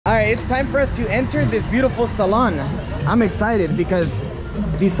right, it's time for us to enter this beautiful salon. I'm excited because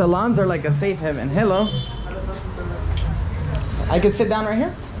these salons are like a safe haven. Hello. I can sit down right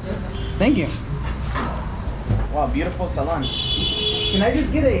here? Thank you. Wow, beautiful salon. Can I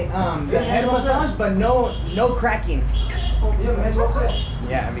just get a the head massage, but no cracking?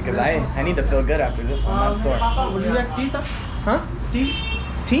 Yeah, because I need to feel good after this one. Not sore. Would you like tea, sir? Huh? Tea?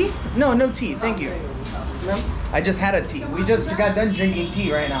 Tea? No, no tea. Thank you. I just had a tea. We just got done drinking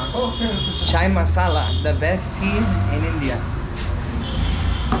tea right now. Chai masala, the best tea in India.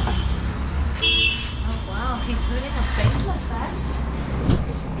 Oh wow, he's doing a face massage.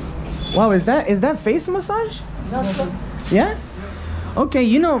 Wow, is that face massage? Yeah? Okay,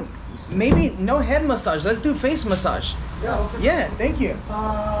 you know, maybe no head massage. Let's do face massage. Yeah, okay. Yeah, thank you.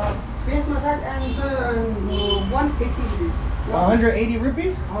 Face massage and sir, 180 rupees. 180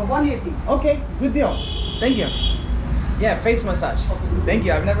 rupees? 180. Okay, good deal. Thank you. Yeah, face massage. Thank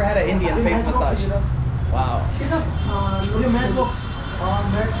you. I've never had an Indian face massage. Wow.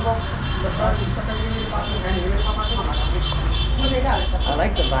 I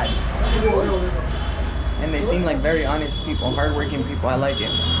like the vibes. And they seem like very honest people, hardworking people. I like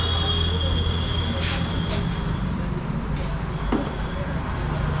it.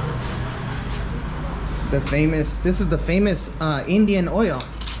 This is the famous Indian oil.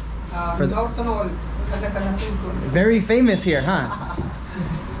 Very famous here, huh?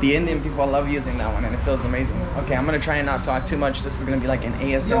 The Indian people love using that one and it feels amazing. Okay, I'm gonna try and not talk too much. This is gonna be like an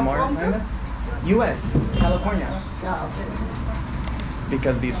ASMR kind of. US, California. Yeah, okay.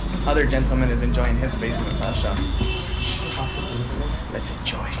 Because these other gentleman is enjoying his face massage. So let's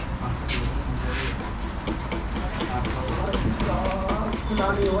enjoy.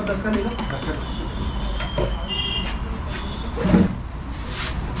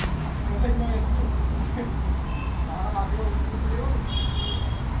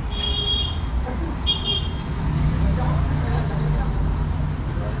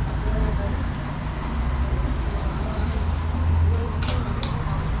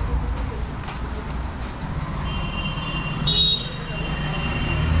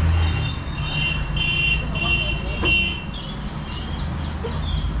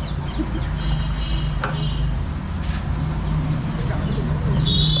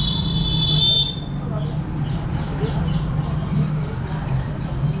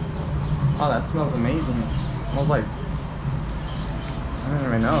 Oh, that smells amazing. It smells like, I don't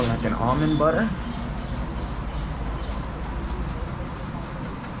even know, like an almond butter.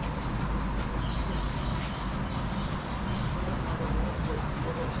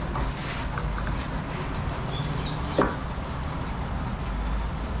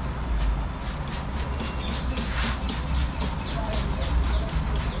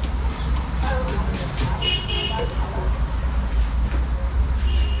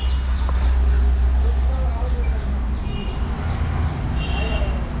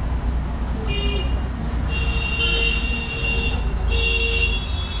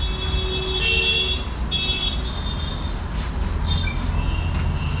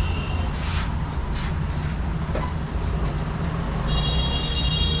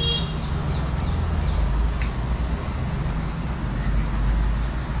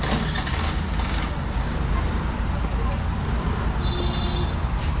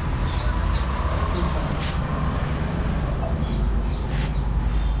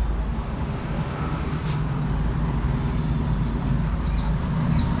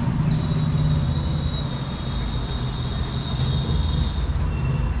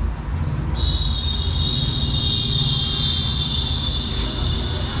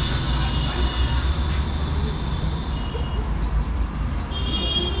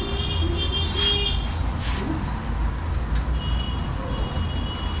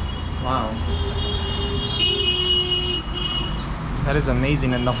 Wow. That is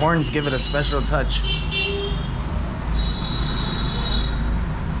amazing, and the horns give it a special touch.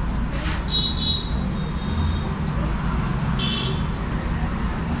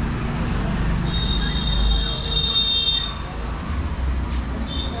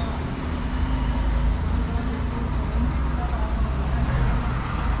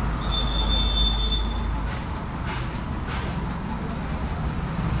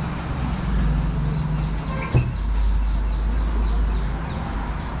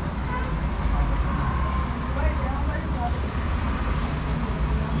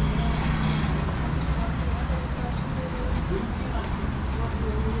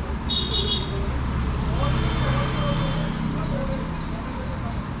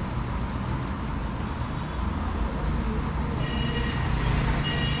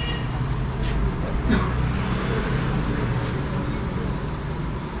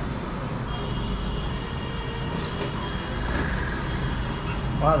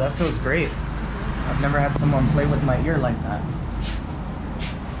 Wow, that feels great. I've never had someone play with my ear like that.